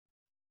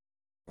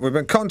We've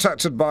been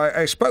contacted by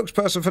a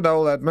spokesperson for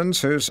Noel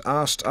Edmonds, who's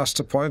asked us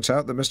to point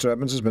out that Mr.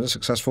 Edmonds has been a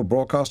successful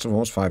broadcaster for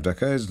almost 5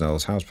 decades.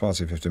 Noel's House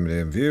Party, 50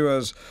 million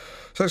viewers.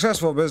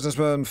 Successful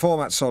businessman,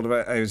 formats sold in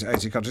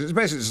 80 countries. It's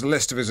basically just a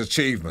list of his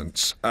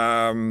achievements.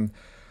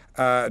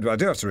 I do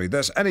have to read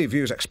this. Any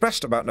views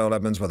expressed about Noel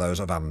Edmonds were those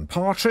of Alan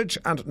Partridge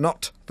and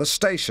not the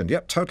station.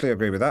 Yep, totally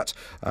agree with that.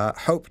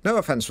 Hope no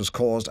offence was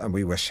caused and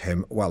we wish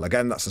him well.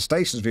 Again, that's the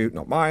station's view,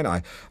 not mine.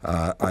 I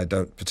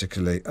don't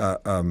particularly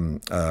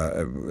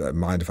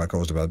mind if I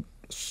caused him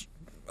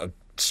a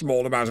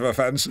small amount of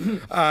offence.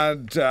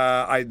 And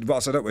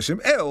whilst I don't wish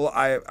him ill,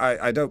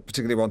 I don't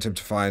particularly want him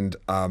to find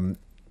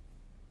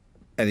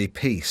any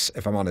peace,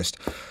 if I'm honest.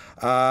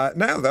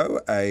 Now, though,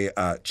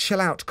 a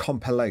chill-out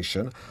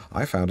compilation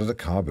I found at a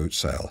car boot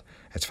sale.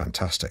 It's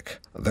fantastic.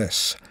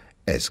 This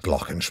is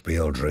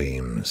Glockenspiel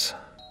Dreams.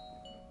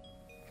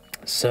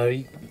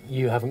 So,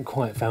 you haven't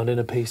quite found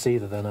inner peace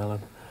either then,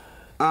 Alan?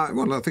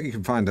 Well, I think you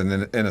can find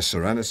an inner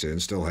serenity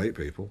and still hate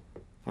people.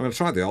 I'm going to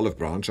try the olive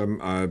branch.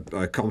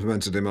 I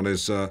complimented him on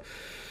his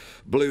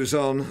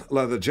blues-on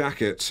leather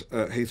jacket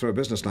at Heathrow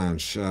Business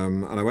Lounge,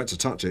 and I went to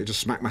touch it. He just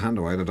smacked my hand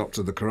away and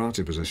adopted the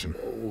karate position.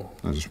 Ooh.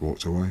 I just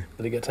walked away.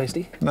 Did it get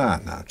tasty?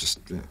 Nah,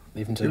 just... Yeah.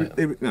 Leave him to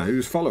it? No, he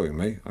was following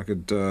me. I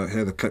could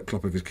hear the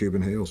clip-clop of his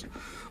Cuban heels.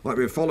 Like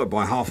being followed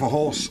by half a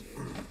horse.